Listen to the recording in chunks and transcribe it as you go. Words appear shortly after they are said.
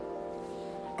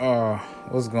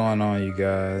What's going on, you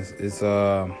guys? It's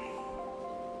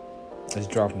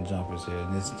Dropping Jumpers here,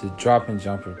 and it's the Dropping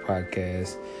Jumper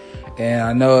podcast. And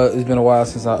I know it's been a while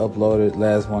since I uploaded.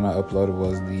 Last one I uploaded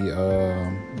was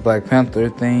the Black Panther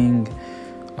thing.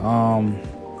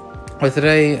 But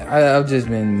today I've just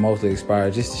been mostly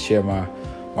inspired just to share my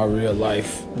real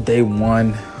life day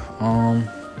one.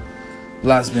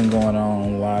 Lots been going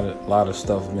on. A lot of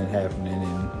stuff been happening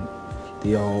in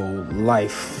the old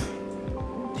life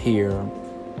here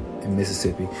in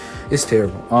Mississippi. It's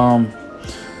terrible.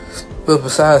 But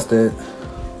besides that,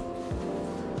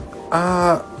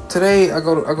 today I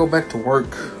go back to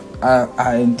work.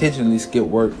 I intentionally skip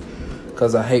work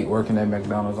because I hate working at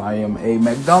McDonald's. I am a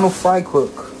McDonald fry cook.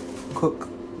 For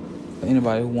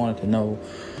anybody who wanted to know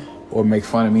or make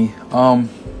fun of me,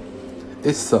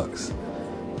 it sucks.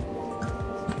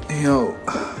 You know,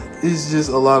 it's just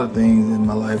a lot of things in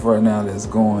my life right now that's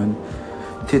going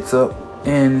tits up,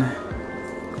 and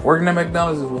working at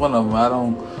McDonald's is one of them.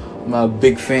 I'm not a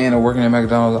big fan of working at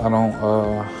McDonald's. I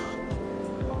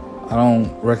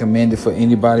don't recommend it for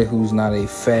anybody who's not a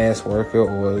fast worker,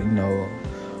 or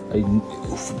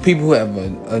people who have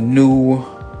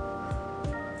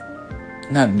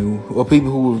people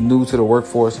who are new to the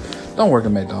workforce. Don't work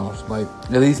at McDonald's. Like,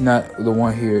 at least not the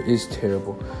one here. It's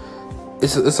terrible.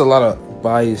 It's a lot of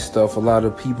biased stuff. A lot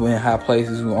of people in high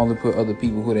places who only put other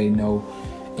people who they know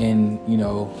in,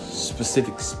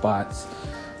 specific spots.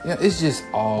 It's just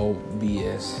all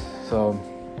BS. So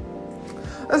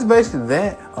that's basically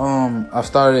that. I've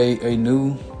started a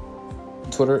new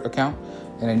Twitter account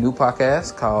and a new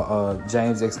podcast called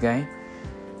James X Game.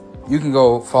 You can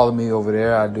go follow me over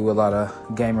there. I do a lot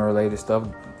of gaming related stuff.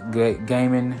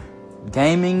 Gaming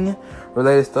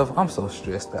related stuff. I'm so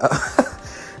stressed out.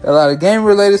 A lot of game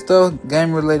related stuff,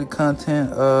 game related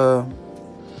content.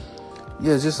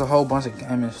 Just a whole bunch of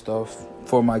gaming stuff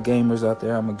for my gamers out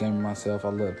there. I'm a gamer myself. I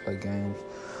love to play games.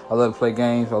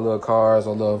 I love cars. I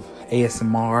love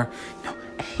ASMR.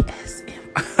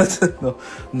 ASMR. No,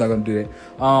 I'm not gonna do that.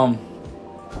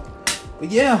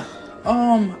 But yeah.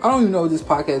 I don't even know what this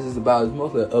podcast is about. It's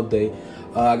mostly an update.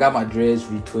 I got my dreads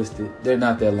retwisted. They're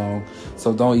not that long,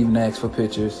 so don't even ask for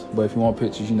pictures. But if you want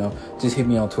pictures, just hit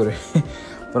me on Twitter.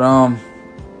 But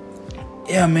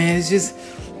yeah, man, it's just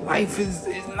life is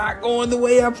not going the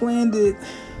way I planned it.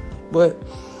 But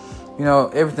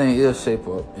everything will shape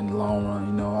up in the long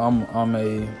run.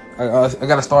 I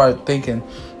gotta start thinking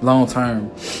long term.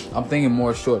 I'm thinking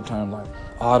more short term. Like,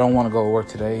 I don't want to go to work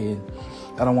today, and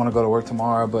I don't want to go to work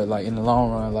tomorrow. But like in the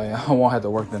long run, like, I won't have to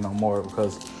work there no more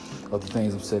because of the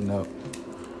things I'm setting up.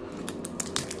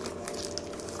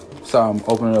 So I'm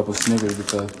opening up a Snickers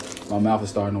because my mouth is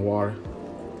starting to water.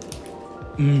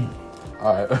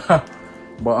 Alright.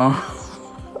 But I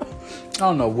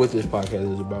don't know what this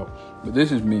podcast is about. But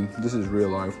this is me. This is real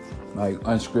life. Like,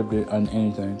 unscripted,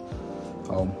 anything.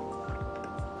 I'm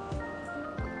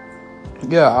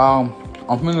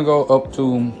gonna go up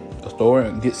to the store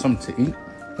and get something to eat.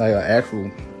 Like an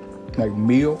actual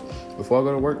meal before I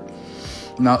go to work.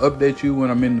 And I'll update you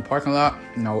when I'm in the parking lot.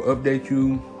 And I'll update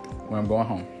you when I'm going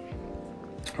home.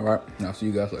 Alright, and I'll see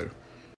you guys later.